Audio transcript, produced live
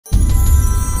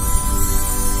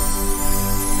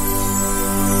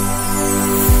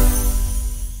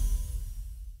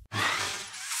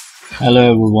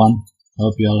Hello everyone,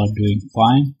 hope you all are doing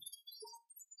fine.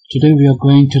 Today we are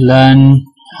going to learn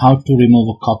how to remove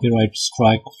a copyright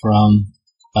strike from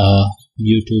a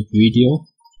YouTube video.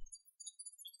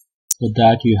 For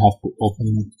that you have to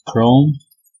open Chrome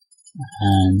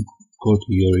and go to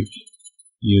your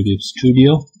YouTube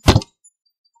Studio.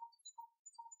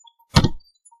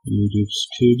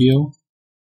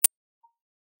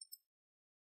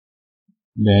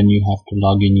 Then you have to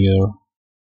log in your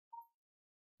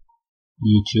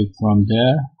YouTube from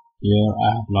there. Here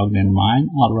I have logged in mine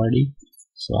already,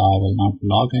 so I will not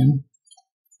log in.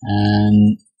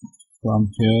 And from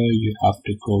here you have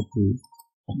to go to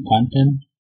the content.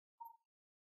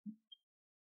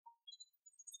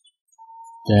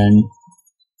 Then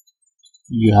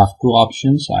you have two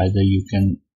options: either you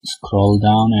can scroll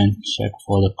down and check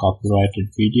for the copyrighted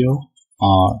video,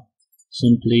 or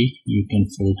simply you can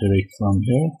filter it from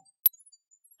here,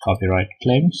 copyright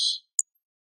claims.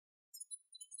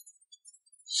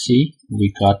 See,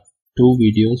 we got two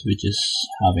videos which is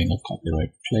having a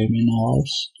copyright claim in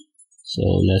ours. So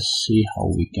let's see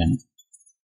how we can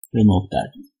remove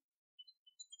that.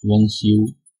 Once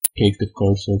you take the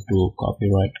cursor to a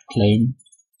copyright claim,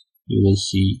 you will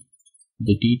see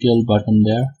the detail button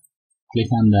there. Click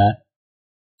on that.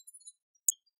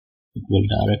 It will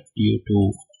direct you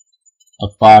to a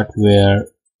part where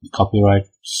copyright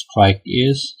strike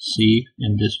is. See,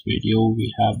 in this video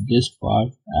we have this part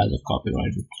as a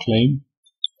copyrighted claim,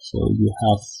 so you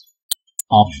have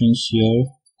options here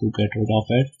to get rid of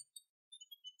it.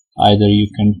 Either you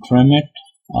can trim it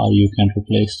or you can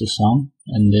replace the sum.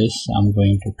 In this I'm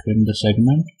going to trim the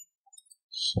segment,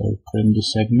 so trim the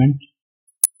segment,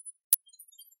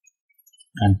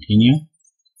 continue,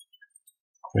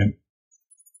 trim.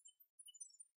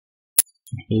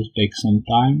 It will take some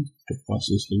time to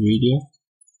process the video.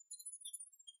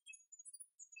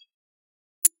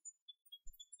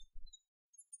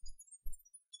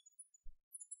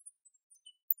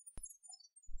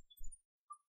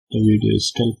 The video is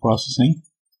still processing.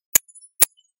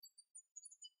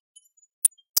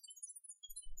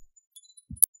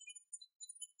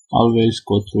 Always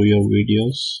go through your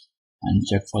videos and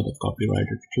check for the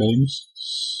copyrighted claims,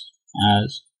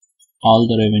 as all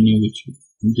the revenue which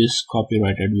this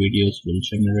copyrighted videos will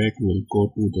generate will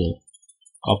go to the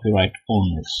copyright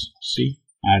owners. See,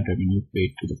 add revenue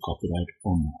paid to the copyright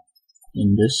owner.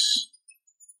 In this,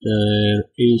 there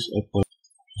is a person,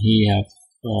 he have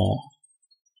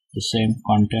the same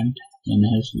content in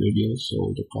his video,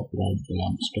 so the copyright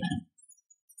belongs to him.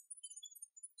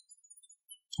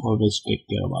 Always take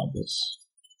care about this.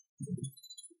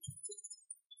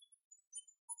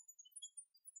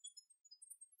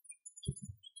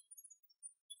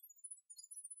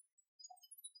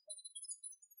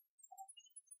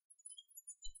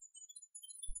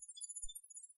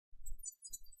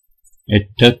 It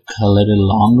took a little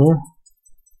longer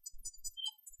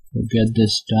to get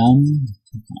this done,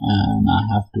 and I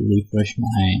have to refresh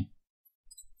my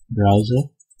browser.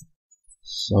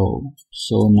 So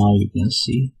now you can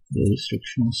see the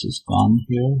restrictions is gone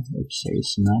here. It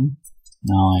says none.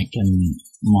 Now I can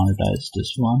monetize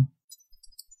this one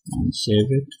and save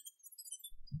it.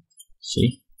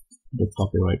 See, the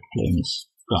copyright claim is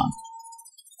gone.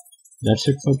 That's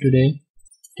it for today.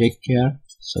 Take care,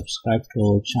 subscribe to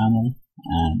our channel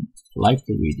and like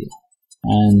the video.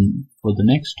 And for the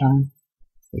next time,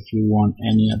 if you want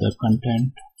any other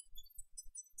content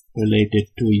related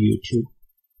to YouTube,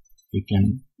 you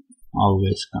can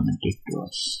always comment it to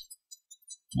us.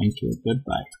 Thank you.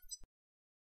 Goodbye.